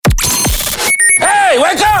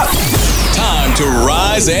wake up! Time to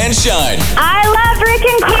rise and shine. I love Rick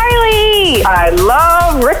and Carly. I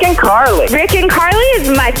love Rick and Carly. Rick and Carly is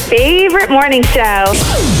my favorite morning show.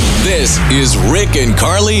 This is Rick and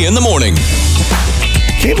Carly in the morning.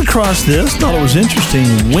 Came across this, thought it was interesting.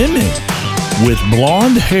 Women with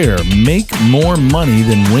blonde hair make more money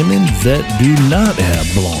than women that do not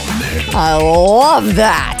have blonde hair. I love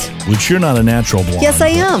that. Which you're not a natural blonde. Yes, I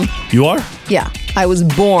am. You are? Yeah. I was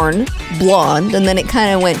born blonde, and then it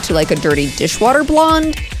kind of went to like a dirty dishwater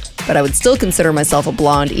blonde, but I would still consider myself a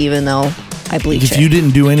blonde even though I bleach it. If you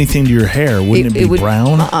didn't do anything to your hair, wouldn't it be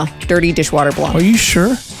brown? Dirty dishwater blonde. Are you sure?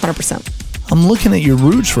 100%. I'm looking at your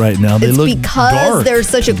roots right now. They look because dark there's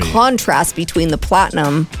such a to me. contrast between the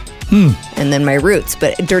platinum and then my roots,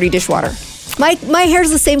 but dirty dishwater. My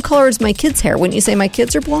hair's the same color as my kids' hair. Wouldn't you say my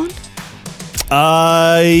kids are blonde?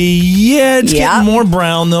 Yeah, it's getting more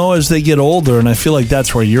brown, though, as they get older, and I feel like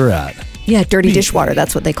that's where you're at. Yeah, dirty dishwater.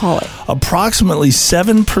 That's what they call it. Approximately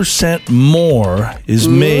 7% more is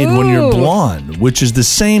made when you're blonde, which is the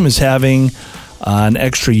same as having an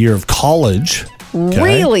extra year of college. Okay?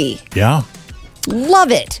 Really? Yeah.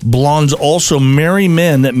 Love it. Blondes also marry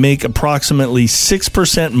men that make approximately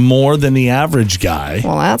 6% more than the average guy.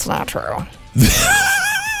 Well, that's not true.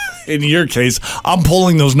 In your case, I'm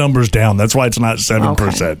pulling those numbers down. That's why it's not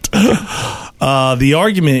 7%. Okay. The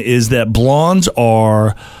argument is that blondes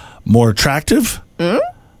are more attractive,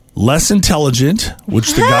 less intelligent,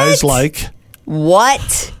 which the guys like.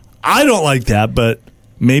 What? I don't like that, but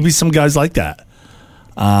maybe some guys like that.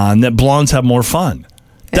 And that blondes have more fun.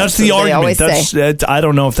 That's the argument. I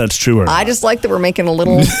don't know if that's true or not. I just like that we're making a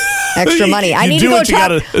little extra money. I need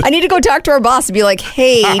to go talk to our boss and be like,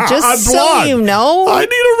 hey, just so you know, I need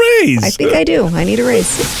a raise. I think I do. I need a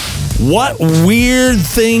raise. What weird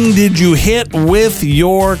thing did you hit with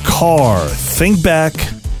your car? Think back.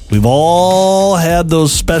 We've all had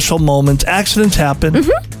those special moments. Accidents happen.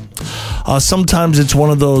 Sometimes it's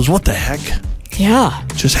one of those, what the heck? Yeah.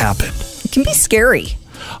 Just happened. It can be scary.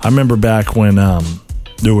 I remember back when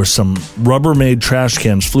there were some Rubbermaid trash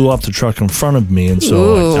cans flew off the truck in front of me, and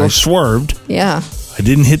so I swerved. Yeah. I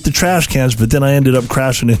didn't hit the trash cans, but then I ended up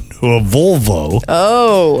crashing into a Volvo.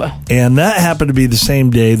 Oh. And that happened to be the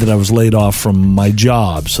same day that I was laid off from my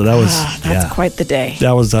job. So that was that's quite the day.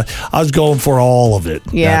 That was I was going for all of it.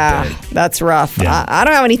 Yeah, that day. that's rough. Yeah. I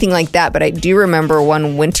don't have anything like that, but I do remember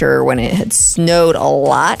one winter when it had snowed a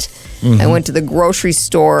lot. I went to the grocery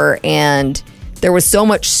store and there was so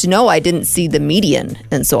much snow I didn't see the median.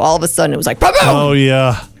 And so all of a sudden it was like, boom! Oh,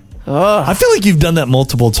 yeah. I feel like you've done that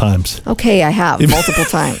multiple times. Okay, I have multiple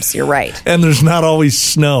times. You're right. And there's not always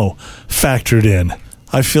snow factored in.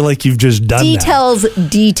 I feel like you've just done Details.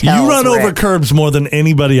 You run Rick. over curbs more than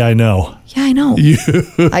anybody I know. Yeah, I know.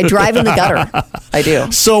 I drive in the gutter. I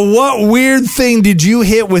do. So what weird thing did you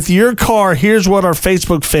hit with your car? Here's what our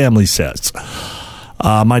Facebook family says.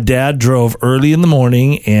 My dad drove early in the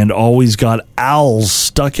morning and always got owls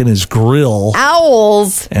stuck in his grill.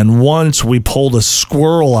 Owls? And once we pulled a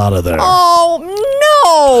squirrel out of there. Oh,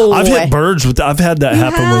 no. I've hit birds with. I've had that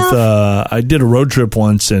happen with. I did a road trip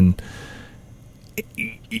once, and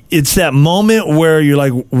it's that moment where you're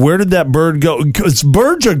like, where did that bird go? Because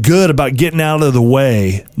birds are good about getting out of the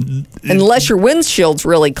way. Unless your windshield's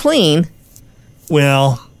really clean.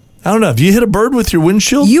 Well, I don't know. Have you hit a bird with your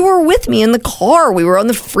windshield? You were with me in the car. We were on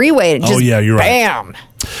the freeway. And just, yeah, you're right. Bam.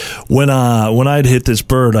 When I'd hit this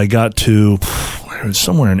bird, I got to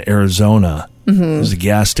somewhere in Arizona. It was a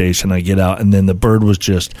gas station. I get out, and then the bird was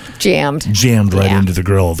just jammed right into the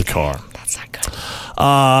grill of the car. That's not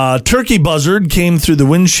good. Turkey buzzard came through the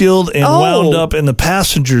windshield and wound up in the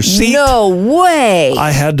passenger seat. No way.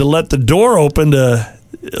 I had to let the door open to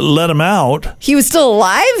let him out. He was still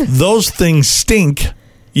alive? Those things stink.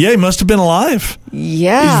 Yeah, he must have been alive.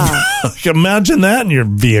 Yeah. Imagine that in your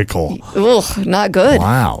vehicle. Ugh, not good.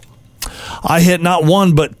 Wow. I hit not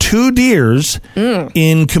one, but 2 deers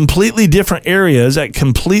in completely different areas at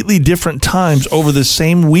completely different times over the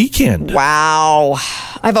same weekend. Wow.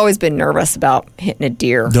 I've always been nervous about hitting a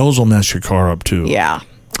deer. Those will mess your car up, too. Yeah.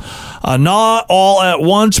 Not all at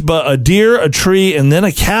once, but a deer, a tree, and then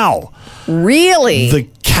a cow. Really? The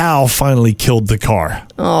cow finally killed the car.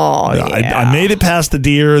 Oh, yeah. I made it past the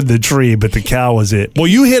deer, the tree, but the cow was it. Well,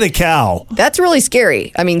 you hit a cow. That's really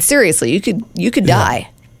scary. I mean, seriously, you could die.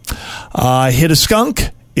 I hit a skunk.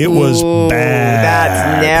 It was bad.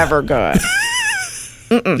 That's never good.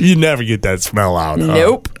 You never get that smell out.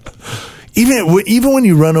 Nope. Even when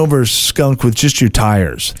you run over a skunk with just your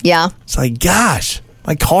tires. Yeah. It's like, gosh,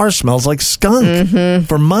 my car smells like skunk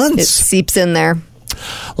for months. It seeps in there.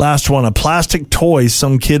 Last one, a plastic toy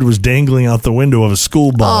some kid was dangling out the window of a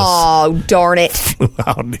school bus. Oh, darn it. Flew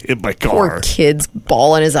out and hit my car. Poor kid's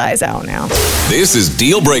bawling his eyes out now. This is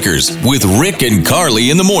Deal Breakers with Rick and Carly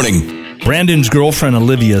in the morning. Brandon's girlfriend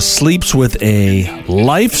Olivia sleeps with a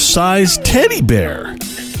life-size teddy bear.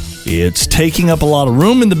 It's taking up a lot of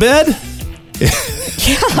room in the bed.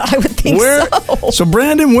 Yeah, I would think so. So,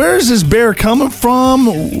 Brandon, where is this bear coming from?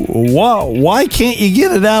 Why can't you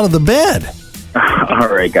get it out of the bed? All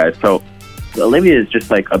right, guys. So Olivia is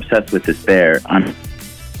just like obsessed with this bear.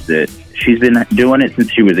 She's been doing it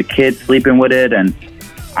since she was a kid, sleeping with it, and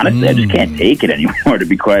honestly, I just can't take it anymore, to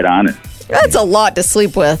be quite honest. That's a lot to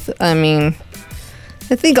sleep with. I mean,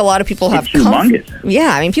 I think a lot of people have humongous.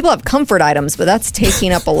 Yeah, I mean, people have comfort items, but that's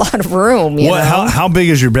taking up a lot of room. You know? How big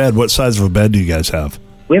is your bed? What size of a bed do you guys have?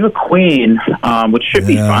 We have a queen, which should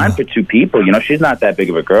be fine for two people. You know, she's not that big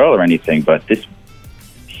of a girl or anything, but this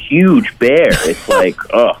huge bear, it's like,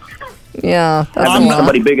 ugh. Yeah, that's having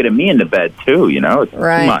somebody bigger than me in the bed, too, you know? It's too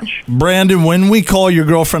much. Brandon, when we call your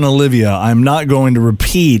girlfriend Olivia, I'm not going to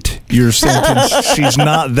repeat your sentence, she's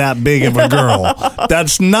not that big of a girl.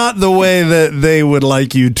 That's not the way that they would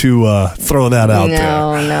like you to throw that out there.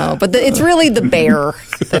 No. But it's really the bear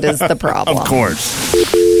that is the problem. Of course.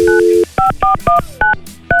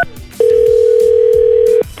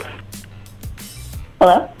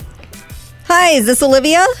 Hello? Hi, is this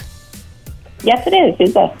Olivia? Yes, it is.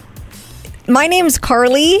 Who's this? My name's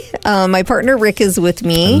Carly. My partner Rick is with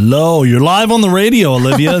me. Hello, you're live on the radio,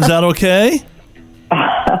 Olivia. Is that okay?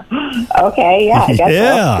 Okay, yeah, I guess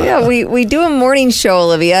so. Yeah, we do a morning show,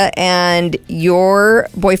 Olivia, and your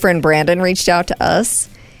boyfriend Brandon reached out to us,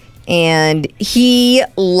 and he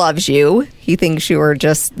loves you. He thinks you are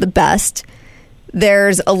just the best.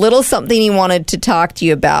 There's a little something he wanted to talk to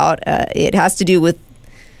you about. It has to do with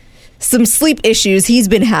some sleep issues he's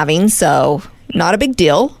been having, so not a big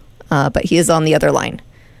deal. But he is on the other line.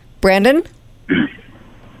 Brandon?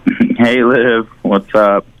 Hey, Liv. What's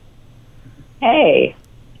up? Hey.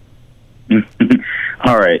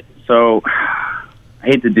 All right. So, I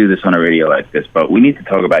hate to do this on a radio like this, but we need to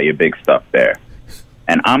talk about your big stuff there.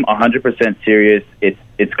 And I'm 100% serious.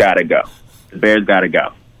 It's got to go. The bear's got to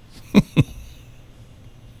go.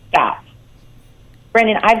 Stop.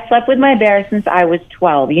 Brandon, I've slept with my bear since I was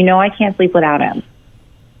 12. You know I can't sleep without him.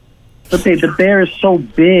 But babe, the bear is so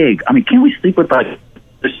big. I mean, can't we sleep with like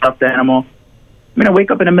a stuffed animal? I mean, I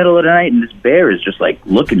wake up in the middle of the night and this bear is just like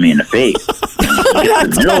looking me in the face.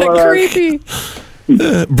 That's kind of creepy.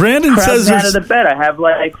 Brandon says out of the bed. I have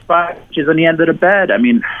like 5 inches on the end of the bed. I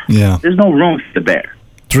mean, there's no room for the bear.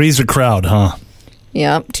 Three's a crowd, huh?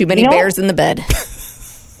 Yeah, too many bears in the bed.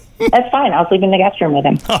 That's fine. I'll sleep in the guest room with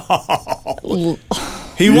him.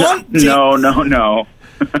 No.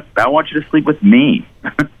 I want you to sleep with me.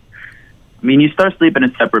 I mean, you start sleeping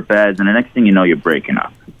in separate beds, and the next thing you know, you're breaking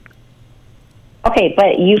up. Okay,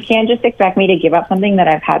 but you can't just expect me to give up something that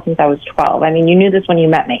I've had since I was 12. I mean, you knew this when you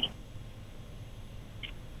met me.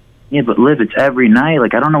 Yeah, but Liv, it's every night.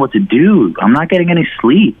 Like, I don't know what to do. I'm not getting any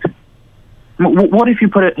sleep. What if you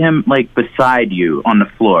put him, like, beside you on the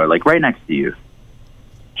floor, like, right next to you?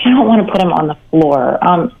 I don't want to put him on the floor.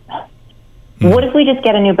 What if we just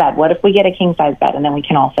get a new bed? What if we get a king-size bed, and then we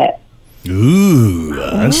can all fit? Ooh,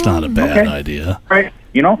 that's not a bad idea. All right.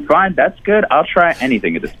 You know, fine. That's good. I'll try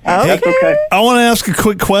anything at this point. Okay. That's okay. I want to ask a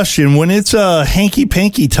quick question. When it's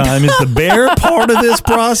hanky-panky time, is the bear part of this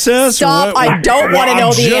process? Stop. I don't want to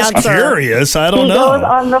know the answer. I'm just curious. I don't He know. goes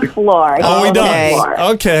on the floor. Oh, he Okay.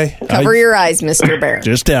 does. Okay. Cover your eyes, Mr. Bear.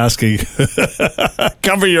 Just asking.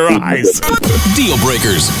 Cover your eyes. Deal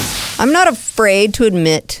Breakers. I'm not afraid to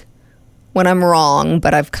admit when I'm wrong,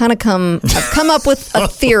 but I've come up with a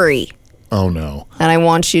theory. Oh, no. And I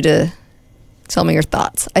want you to tell me your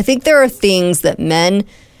thoughts. I think there are things that men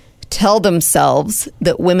tell themselves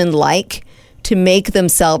that women like to make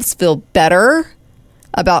themselves feel better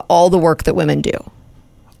about all the work that women do.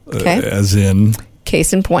 Okay? As in?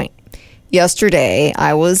 Case in point. Yesterday,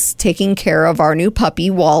 I was taking care of our new puppy,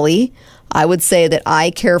 Wally. I would say that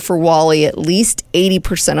I care for Wally at least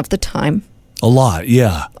 80% of the time. A lot,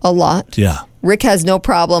 yeah. A lot. Yeah. Rick has no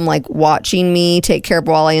problem, like, watching me take care of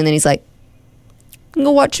Wally, and then he's like,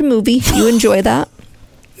 go watch a movie. You enjoy that?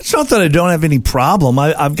 It's not that I don't have any problem.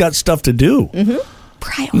 I've got stuff to do.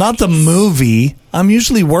 Mm-hmm. Not the movie. I'm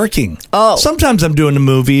usually working. Oh. Sometimes I'm doing a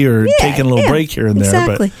movie or taking a little break here and there.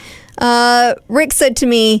 Exactly. But Rick said to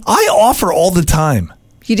me, I offer all the time.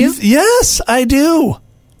 You do? Yes, I do.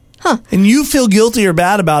 Huh. And you feel guilty or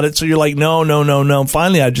bad about it, so you're like, no.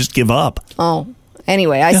 Finally, I just give up. Oh.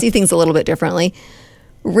 Anyway, I see things a little bit differently.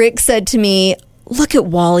 Rick said to me, look at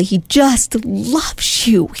Wally. He just loves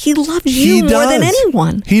you. He loves you more than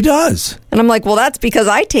anyone. He does. And I'm like, well, that's because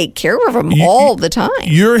I take care of him all the time.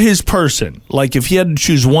 You're his person. Like, if he had to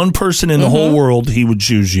choose one person in the whole world, he would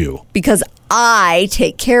choose you. Because I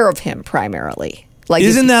take care of him primarily. Like,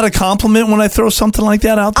 isn't that a compliment when I throw something like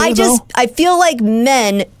that out there, I feel like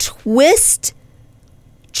men twist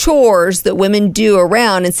chores that women do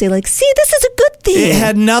around and say, like, see, this is a good thing. It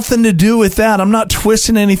had nothing to do with that. I'm not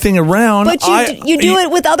twisting anything around. But you do it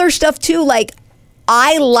with other stuff, too. Like,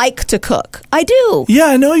 I like to cook. I do. Yeah,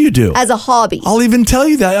 I know you do. As a hobby. I'll even tell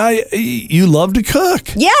you that. You love to cook.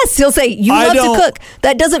 Yes, he'll say, you love to cook.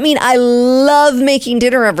 That doesn't mean I love making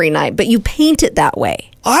dinner every night, but you paint it that way.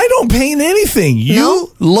 I don't paint anything.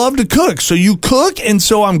 You love to cook. So you cook, and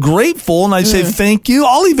so I'm grateful, and I say thank you.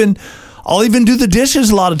 I'll even do the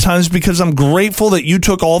dishes a lot of times because I'm grateful that you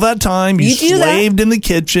took all that time. You slaved in the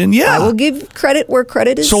kitchen. Yeah. I will give credit where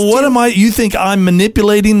credit is due. So what am I? You think I'm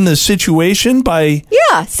manipulating the situation by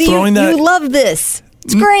throwing that? You love this.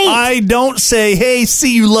 It's great. I don't say, hey,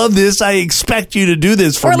 see, you love this. I expect you to do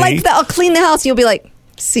this for me. Or like, I'll clean the house and you'll be like,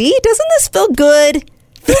 see, doesn't this feel good?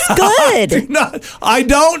 Feels good. I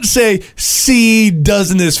don't say, see,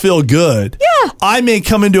 doesn't this feel good? Yeah. I may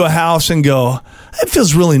come into a house and go, it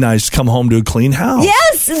feels really nice to come home to a clean house.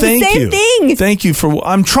 Yes, it's the same thing. Thank you for,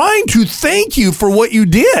 I'm trying to thank you for what you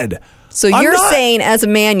did. So you're saying as a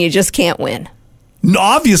man, you just can't win? No,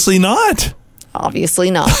 obviously not.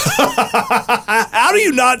 Obviously not. How do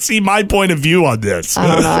you not see my point of view on this? I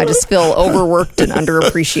don't know. I just feel overworked and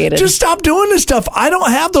underappreciated. Just stop doing this stuff. I don't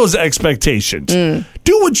have those expectations.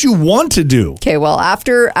 Do what you want to do. Okay, well,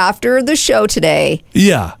 after the show today,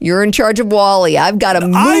 you're in charge of Wally. I've got a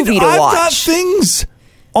movie to watch. I've got things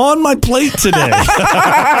on my plate today.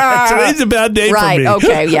 Today's a bad day for me. Right,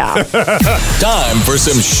 okay, yeah. Time for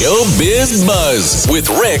some showbiz buzz with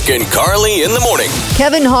Rick and Carly in the morning.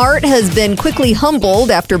 Kevin Hart has been quickly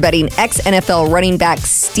humbled after betting ex-NFL running back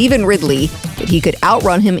Stephen Ridley that he could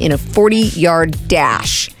outrun him in a 40-yard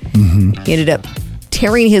dash. He ended up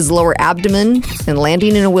tearing his lower abdomen and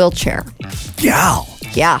landing in a wheelchair.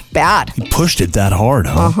 Yeah, bad. He pushed it that hard,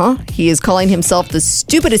 huh? He is calling himself the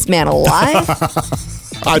stupidest man alive.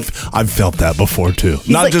 I've felt that before, too.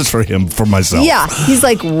 Not like, just for him, for myself. Yeah. He's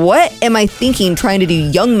like, what am I thinking trying to do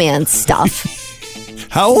young man stuff?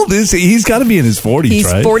 How old is he? He's got to be in his 40s,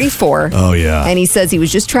 He's 44. Oh, yeah. And he says he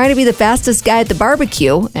was just trying to be the fastest guy at the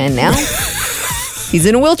barbecue, and now he's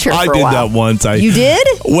in a wheelchair for a while. I did that once. You did?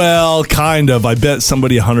 Well, kind of. I bet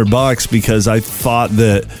somebody $100 because I thought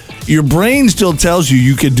that your brain still tells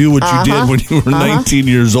you could do what you did when you were 19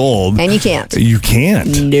 years old. And you can't. You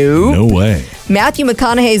can't. No way. Matthew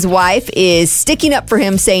McConaughey's wife is sticking up for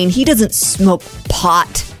him, saying he doesn't smoke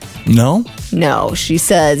pot. No? No. She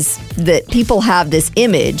says that people have this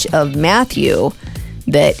image of Matthew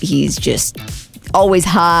that he's just always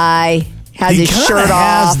high, has his shirt off. He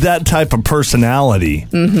has that type of personality.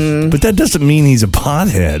 But that doesn't mean he's a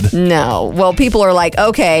pothead. No. Well, people are like,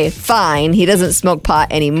 okay, fine. He doesn't smoke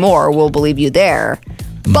pot anymore. We'll believe you there.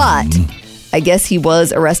 But I guess he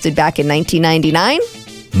was arrested back in 1999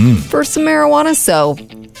 for some marijuana. So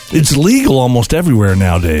it's legal almost everywhere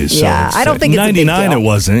nowadays. Yeah, so I don't think it's a big deal. 99 it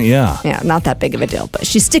wasn't, yeah. Yeah, not that big of a deal. But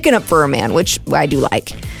she's sticking up for a man, which I do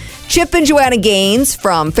like. Chip and Joanna Gaines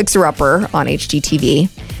from Fixer Upper on HGTV.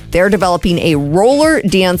 They're developing a roller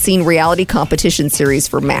dancing reality competition series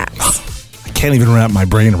for Max. I can't even wrap my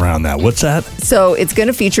brain around that. What's that? So it's going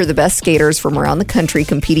to feature the best skaters from around the country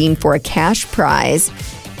competing for a cash prize.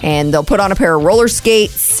 And they'll put on a pair of roller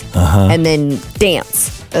skates and then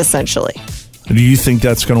dance, essentially. Do you think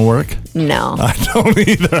that's going to work? No. I don't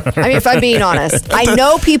either. I mean, if I'm being honest, I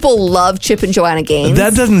know people love Chip and Joanna Gaines.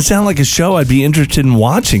 That doesn't sound like a show I'd be interested in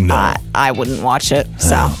watching, though. I wouldn't watch it,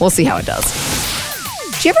 so we'll see how it does.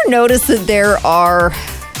 Do you ever notice that there are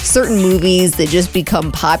certain movies that just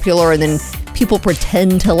become popular and then people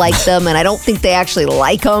pretend to like them, and I don't think they actually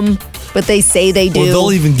like them, but they say they do? Well,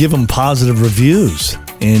 they'll even give them positive reviews,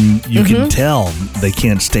 and you can tell they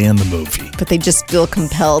can't stand the movie. But they just feel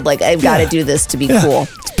compelled, like, I've got to do this to be cool.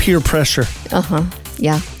 It's peer pressure.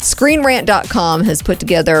 Yeah. ScreenRant.com has put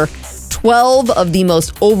together 12 of the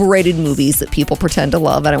most overrated movies that people pretend to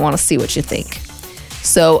love, and I want to see what you think.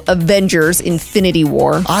 So, Avengers Infinity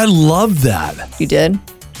War. I love that. You did?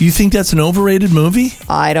 You think that's an overrated movie?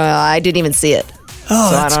 I don't know. I didn't even see it. Oh,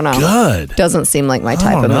 so that's I don't know. Good. Doesn't seem like my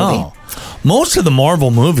type of movie. Most of the Marvel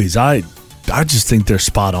movies, I just think they're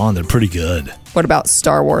spot on. They're pretty good. What about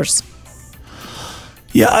Star Wars?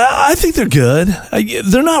 Yeah, I think they're good.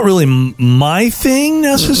 They're not really my thing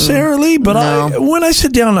necessarily, but when I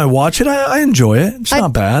sit down and I watch it, I enjoy it. It's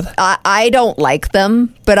not bad. I don't like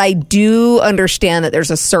them, but I do understand that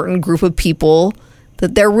there's a certain group of people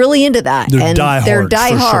that they're really into that. They're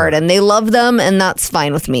diehard, and they love them, and that's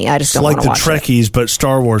fine with me. I just don't want to watch it. It's like the Trekkies, but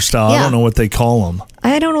Star Wars style. Yeah. I don't know what they call them.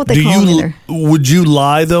 I don't know what they call them either. Would you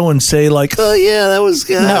lie, though, and say, like, oh, yeah, that was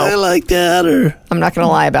good. No. I like that? Or I'm not going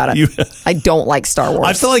to lie about it. I don't like Star Wars.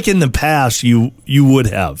 I feel like in the past you would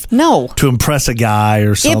have. No. To impress a guy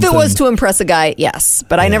or something. If it was to impress a guy, yes.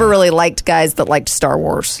 But I never really liked guys that liked Star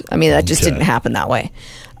Wars. I mean, that just didn't happen that way.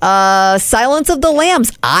 Silence of the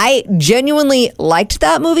Lambs. I genuinely liked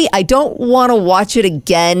that movie. I don't want to watch it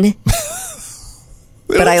again,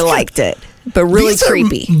 but I liked it. But really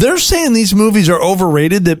creepy. They're saying these movies are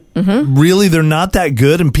overrated, that really they're not that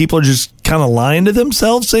good, and people are just kind of lying to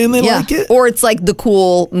themselves saying they like it. Or it's like the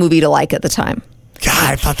cool movie to like at the time.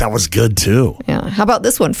 God, I thought that was good too. Yeah. How about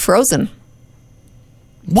this one, Frozen?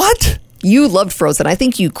 What? You loved Frozen. I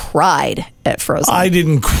think you cried at Frozen. I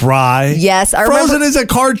didn't cry. Yes, I remember. Frozen is a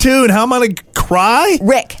cartoon. How am I going to cry?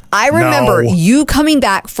 Rick, I remember you coming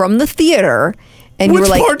back from the theater and you were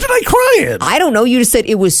like... Which part did I cry in? I don't know. You just said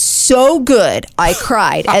it was so good. I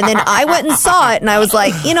cried. And then I went and saw it and I was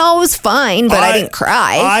like, it was fine, but I didn't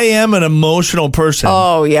cry. I am an emotional person.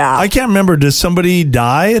 Oh, yeah. I can't remember. Does somebody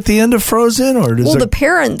die at the end of Frozen? Or does the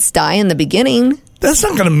parents die in the beginning. That's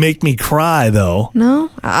not going to make me cry, though.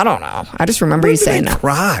 No, I don't know. I just remember you saying that.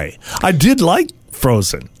 Cry. I did like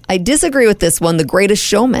Frozen. I disagree with this one, The Greatest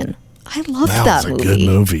Showman. I loved that movie. That was a good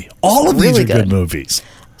movie. All of these are good movies.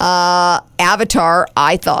 Avatar,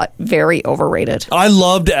 I thought, very overrated. I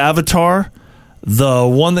loved Avatar. The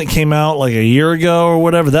one that came out like a year ago or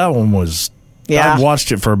whatever, that one was... Yeah. I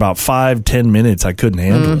watched it for about 5-10 minutes. I couldn't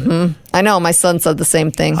handle it. I know. My son said the same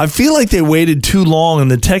thing. I feel like they waited too long, and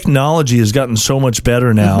the technology has gotten so much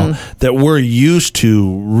better now that we're used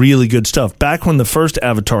to really good stuff. Back when the first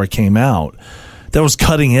Avatar came out, that was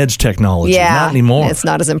cutting-edge technology. Yeah, not anymore. It's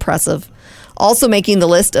not as impressive. Also making the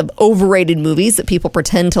list of overrated movies that people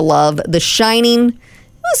pretend to love, The Shining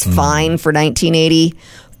was fine for 1980.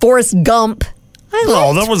 Forrest Gump.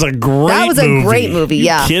 That was a great movie. That was a great movie,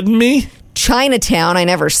 yeah. You kidding me? Chinatown, I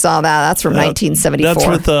never saw that. That's from 1974. That's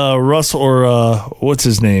with Russell, or what's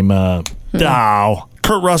his name?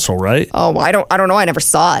 Kurt Russell, right? Oh, I don't know. I never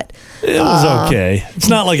saw it. It was okay. It's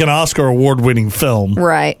not like an Oscar award-winning film.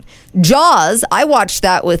 Right. Jaws, I watched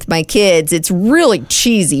that with my kids. It's really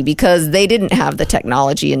cheesy because they didn't have the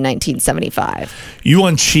technology in 1975. You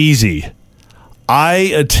want cheesy. I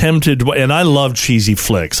attempted, and I love cheesy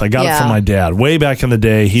flicks. I got it from my dad. Way back in the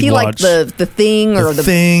day, he watched liked the Thing or the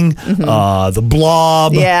Thing, the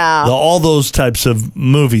Blob, all those types of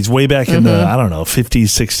movies. Way back in the 50s,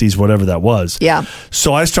 60s, whatever that was. Yeah.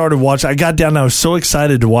 So I started watching. I got down, and I was so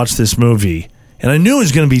excited to watch this movie, and I knew it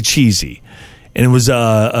was going to be cheesy. And it was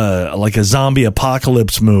like a zombie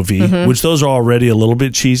apocalypse movie, which those are already a little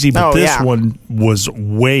bit cheesy, but this one was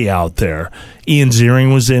way out there. Ian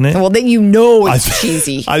Ziering was in it. Well, then it's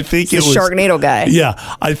cheesy. I think it was the Sharknado guy. Yeah,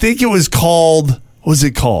 I think it was called. What was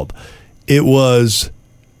it called? It was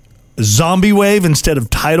Zombie Wave instead of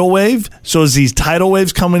Tidal Wave. So as these tidal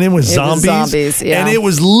waves coming in with zombies, yeah. And it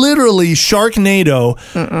was literally Sharknado.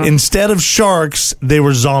 Instead of sharks, they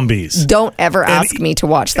were zombies. Don't ever ask me to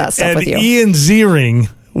watch that stuff with you. And Ian Ziering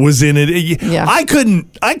was in it. Yeah. I couldn't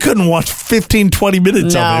watch 15-20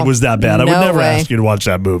 minutes of it. It was that bad. I would never ask you to watch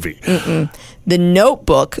that movie. The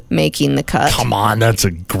Notebook making the cut. Come on, that's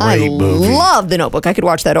a great movie. I love The Notebook. I could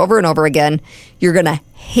watch that over and over again. You're going to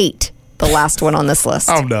hate the last one on this list.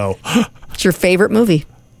 Oh, no. What's your favorite movie?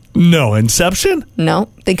 No. Inception? No.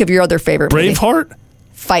 Think of your other favorite movie. Braveheart?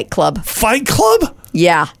 Fight Club. Fight Club?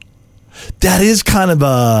 Yeah. That is kind of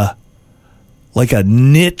a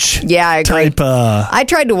niche I agree. type. I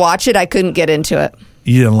tried to watch it. I couldn't get into it.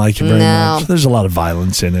 You didn't like it very much. There's a lot of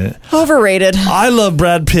violence in it. Overrated. I love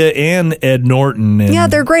Brad Pitt and Ed Norton.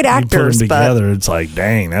 And they're great actors. You put them together, it's like,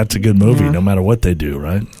 dang, that's a good movie no matter what they do,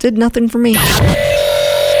 right? Did nothing for me.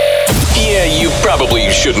 Yeah, you probably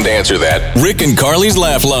shouldn't answer that. Rick and Carly's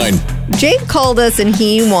Laugh Line. Jake called us and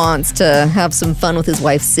he wants to have some fun with his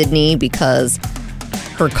wife, Sydney, because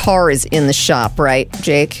her car is in the shop, right,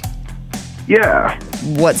 Jake? Yeah.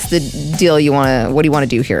 What's the deal what do you want to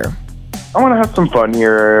do here? I want to have some fun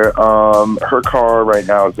here. Her car right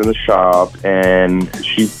now is in the shop, and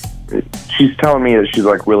she's telling me that she's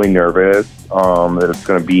like really nervous. That it's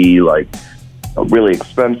going to be like really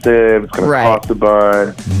expensive. It's going to cost a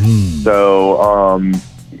bunch. So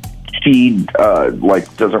she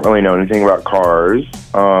like doesn't really know anything about cars.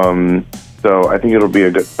 So I think it'll be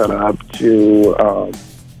a good setup to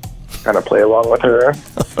kind of play along with her.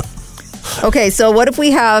 Okay, so what if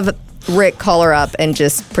we have Rick call her up and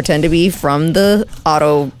just pretend to be from the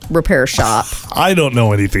auto repair shop? I don't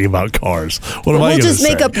know anything about cars. What am I We'll going to just say?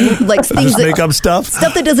 make up like things Just that, make up stuff?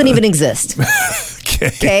 stuff that doesn't even exist.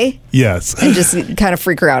 Okay? Yes. And just kind of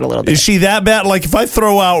freak her out a little bit. Is she that bad? Like, if I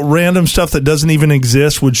throw out random stuff that doesn't even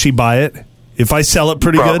exist, would she buy it? If I sell it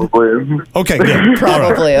pretty good? Probably. Okay, good.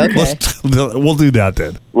 Probably, All right. okay. We'll do that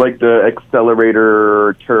then. Like the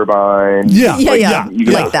accelerator turbine. Yeah. Yeah,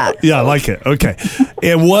 like that. Yeah, I like it. Okay.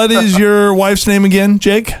 And what is your wife's name again,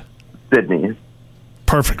 Jake? Sydney.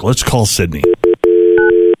 Perfect. Let's call Sydney.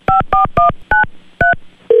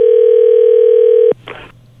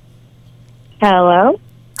 Hello?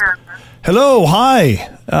 Hello.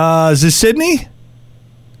 Hi. Is this Sydney?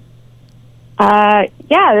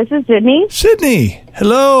 Yeah, this is Sydney. Sydney.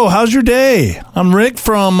 Hello. How's your day? I'm Rick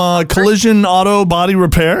from Collision Auto Body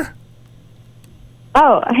Repair.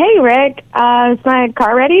 Oh, hey, Rick. Is my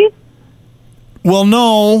car ready? Well,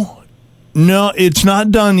 no, it's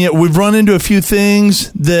not done yet. We've run into a few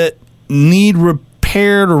things that need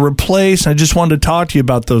repaired or replaced. I just wanted to talk to you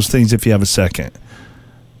about those things if you have a second.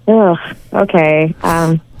 Ugh, okay.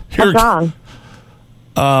 Here- What's wrong?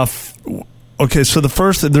 Okay, so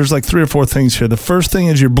there's like 3 or 4 things here. The first thing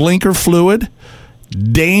is your blinker fluid,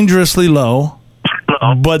 dangerously low,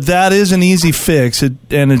 but that is an easy fix, and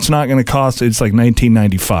it's not going to cost. It's like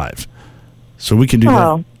 $19.95, so we can do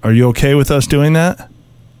that. Are you okay with us doing that?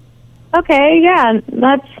 Okay, yeah,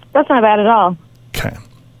 that's not bad at all. Okay.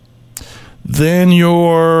 Then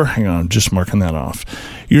hang on, I'm just marking that off.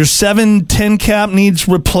 Your 710 cap needs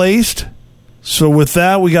replaced. So with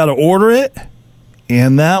that, we got to order it.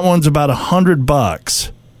 And that one's about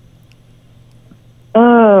 $100.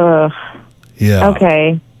 Ugh. Yeah.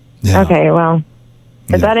 Okay. Yeah. Okay, well,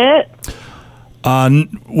 is that it?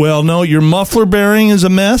 Well, no, your muffler bearing is a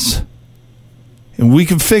mess. And we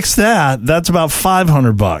can fix that. That's about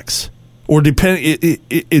 $500. Or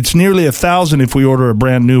it's nearly $1,000 if we order a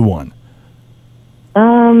brand new one.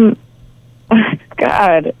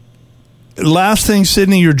 God. Last thing,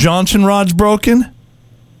 Sydney, your Johnson rod's broken.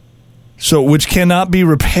 So, which cannot be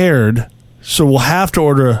repaired. So we'll have to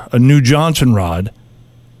order a new Johnson rod.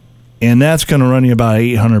 And that's going to run you about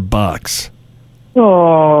 $800.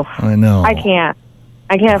 Oh, I know. I can't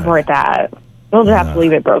afford that. We'll just have to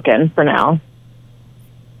leave it broken for now.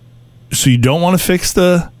 So you don't want to fix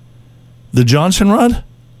the Johnson rod?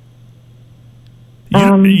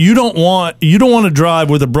 You don't want to drive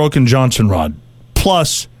with a broken Johnson rod.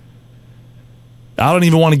 Plus, I don't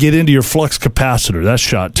even want to get into your flux capacitor. That's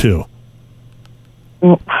shot too.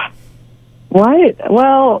 What?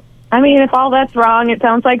 Well, I mean, if all that's wrong, it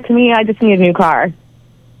sounds like to me I just need a new car.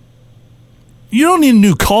 You don't need a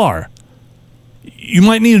new car. You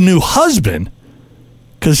might need a new husband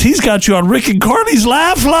because he's got you on Rick and Carly's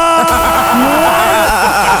Laugh Line.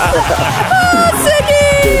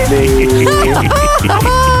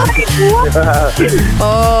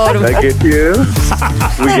 Oh, Did I get you?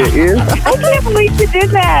 We get you? I can't believe you did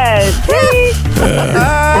that.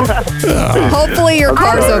 hopefully your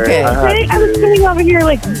car's sorry. okay. I was sitting over here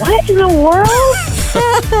like, what in the world?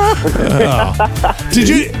 Did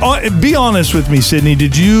you be honest with me, Sydney?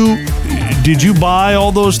 Did you buy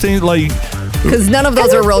all those things like? Because none of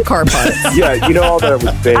those are real car parts. Yeah, you know all that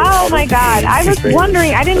was fake. Oh my God. I was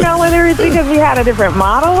wondering. I didn't know whether it was because we had a different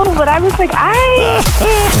model, but I was like,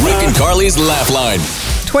 Rick and Carly's Laugh Line.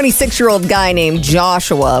 26-year-old guy named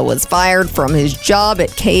Joshua was fired from his job at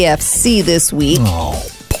KFC this week. Oh,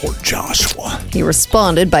 poor Joshua. He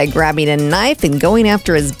responded by grabbing a knife and going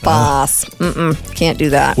after his boss. Can't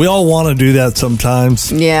do that. We all want to do that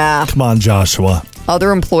sometimes. Yeah. Come on, Joshua.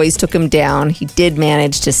 Other employees took him down. He did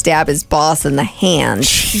manage to stab his boss in the hand.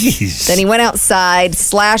 Jeez. Then he went outside,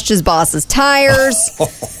 slashed his boss's tires,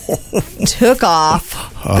 took off.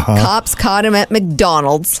 The cops caught him at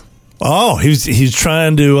McDonald's. Oh, he's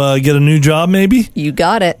trying to get a new job, maybe? You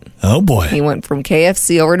got it. Oh, boy. He went from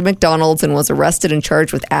KFC over to McDonald's and was arrested and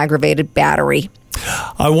charged with aggravated battery.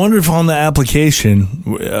 I wonder if on the application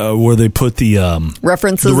where they put the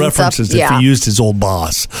References and stuff? if Yeah. he used his old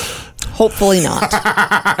boss. Hopefully not.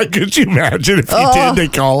 Could you imagine if he did? They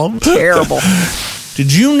call him Terrible.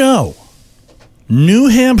 Did you know New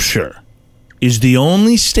Hampshire is the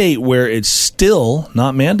only state where it's still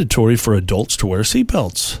not mandatory for adults to wear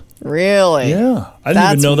seatbelts? Really? Yeah, I didn't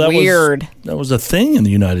That's even know that weird. that was a thing in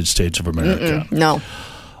the United States of America. No.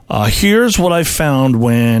 Here's what I found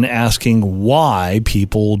when asking why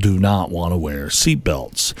people do not want to wear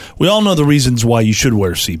seatbelts. We all know the reasons why you should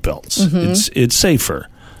wear seatbelts. It's safer.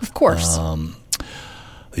 Of course.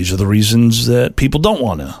 These are the reasons that people don't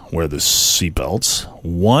want to wear the seatbelts.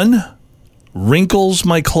 1, wrinkles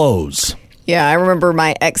my clothes. Yeah, I remember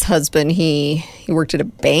my ex-husband, he worked at a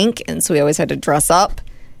bank, and so he always had to dress up,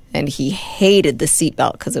 and he hated the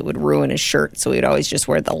seatbelt because it would ruin his shirt, so he'd always just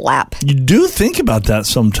wear the lap. You do think about that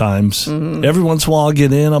sometimes. Every once in a while I'll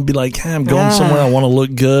get in, I'll be like, hey, I'm going somewhere, I want to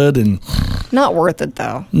look good. And not worth it,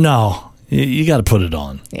 though. No, you got to put it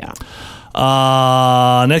on. Yeah.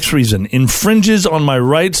 Next reason, infringes on my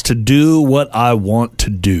rights to do what I want to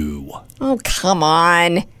do. Oh, come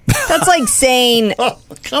on. That's like saying,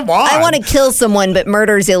 come on. I want to kill someone, but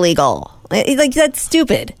murder's illegal. Like, that's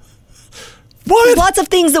stupid. What? There's lots of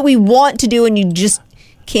things that we want to do and you just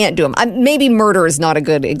can't do them. Maybe murder is not a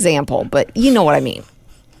good example, but you know what I mean.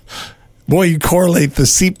 Boy, you correlate the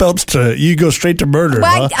seatbelts to, you go straight to murder.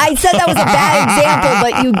 Well, I said that was a bad example,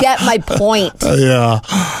 but you get my point.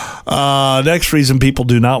 Yeah. Next reason people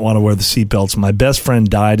do not want to wear the seatbelts. My best friend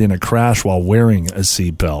died in a crash while wearing a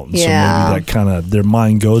seatbelt. Yeah. So maybe that kind of, their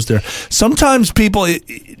mind goes there. Sometimes people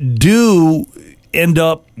do end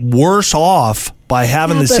up worse off by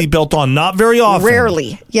having the seatbelt on. Not very often.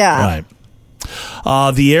 Rarely. Yeah. Right.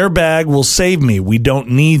 The airbag will save me. We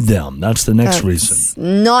don't need them. That's the next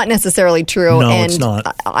reason. Not necessarily true. No, and it's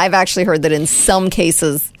not. I've actually heard that in some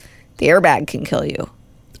cases, the airbag can kill you.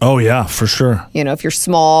 Oh, yeah, for sure. You know, if you're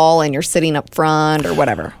small and you're sitting up front or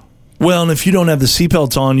whatever. Well, and if you don't have the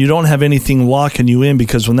seatbelts on, you don't have anything locking you in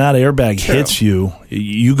because when that airbag hits you,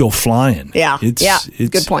 you go flying. Yeah, it's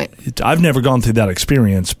good point. I've never gone through that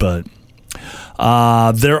experience, but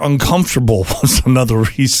they're uncomfortable was another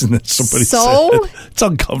reason that somebody said. It's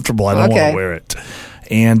uncomfortable. I don't want to wear it.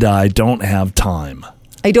 And I don't have time.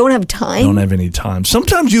 I don't have time? I don't have any time.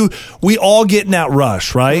 Sometimes we all get in that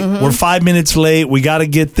rush, right? Mm-hmm. We're 5 minutes late. We got to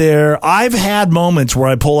get there. I've had moments where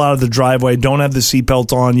I pull out of the driveway, don't have the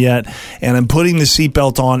seatbelt on yet, and I'm putting the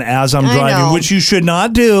seatbelt on as I'm driving, which you should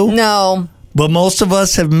not do. No. But most of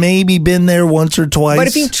us have maybe been there once or twice. But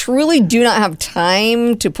if you truly do not have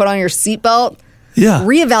time to put on your seatbelt,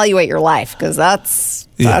 reevaluate your life because that's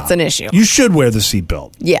an issue. You should wear the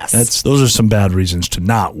seatbelt. Yes. Those are some bad reasons to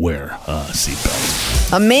not wear a seatbelt.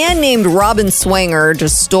 A man named Robin Swanger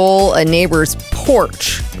just stole a neighbor's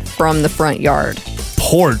porch from the front yard.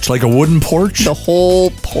 Porch? Like a wooden porch? The whole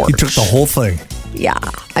porch. He took the whole thing. Yeah.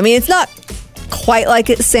 I mean, it's not quite like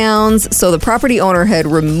it sounds. So the property owner had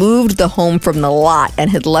removed the home from the lot and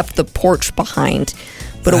had left the porch behind.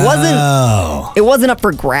 But it wasn't up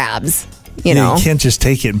for grabs. You know, you can't just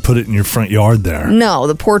take it and put it in your front yard there. No,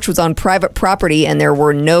 the porch was on private property and there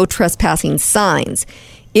were no trespassing signs.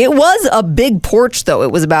 It was a big porch, though.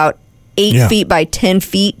 It was about 8 feet by 10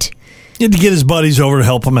 feet. He had to get his buddies over to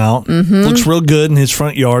help him out. Mm-hmm. Looks real good in his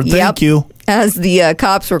front yard. Thank you. As the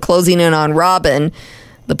cops were closing in on Robin,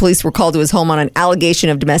 the police were called to his home on an allegation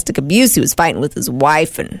of domestic abuse. He was fighting with his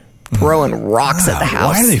wife and throwing rocks at the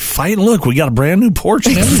house. Why are they fighting? Look, we got a brand new porch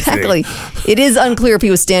and everything. Exactly. It is unclear if he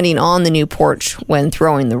was standing on the new porch when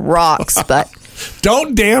throwing the rocks, but...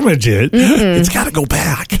 Don't damage it. It's got to go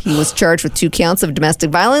back. He was charged with 2 counts of domestic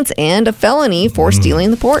violence and a felony for stealing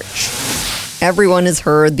the porch. Everyone has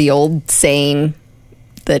heard the old saying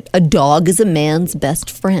that a dog is a man's best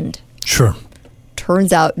friend. Sure.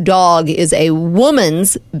 Turns out dog is a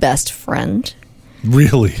woman's best friend.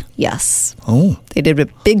 Really? Yes. Oh. They did a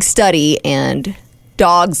big study, and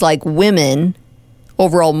dogs like women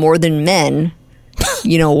overall more than men.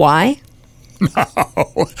 You know why? No.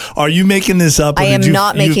 Are you making this up? I am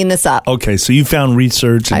not making this up. Okay, so you found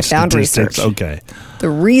research and I found statistics. research. Okay.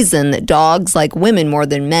 The reason that dogs like women more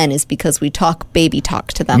than men is because we talk baby talk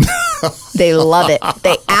to them. They love it.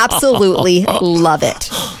 They absolutely love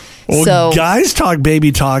it. Well, so guys talk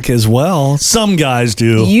baby talk as well. Some guys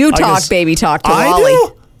do. You talk baby talk to Wally. I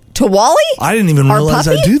do? To Wally? I didn't even realize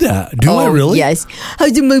I do that. Do I really? Yes.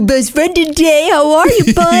 How's my best friend today? How are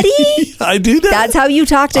you, buddy? I do that. That's how you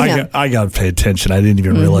talk to him. I got to pay attention. I didn't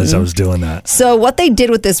even realize I was doing that. So what they did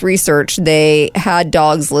with this research, they had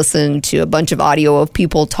dogs listen to a bunch of audio of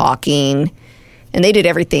people talking, and they did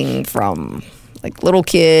everything from like little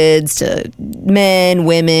kids to men,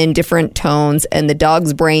 women, different tones, and the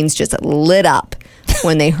dog's brains just lit up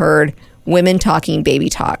when they heard women talking baby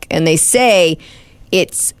talk. And they say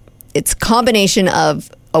it's a combination of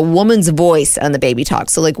a woman's voice and the baby talk.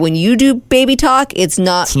 So like when you do baby talk, it's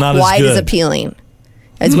not quite as appealing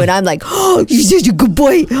as when I'm like, oh, you're such a good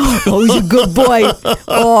boy. Oh, he's a good boy.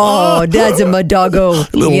 Oh, dad's a my doggo.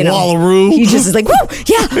 Little wallaroo. He just is like, whoa,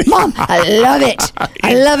 yeah, mom, I love it.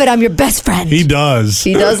 I love it. I'm your best friend. He does.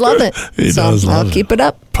 He does love it. He does love it. I'll keep it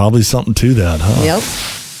up. Probably something to that, huh? Yep.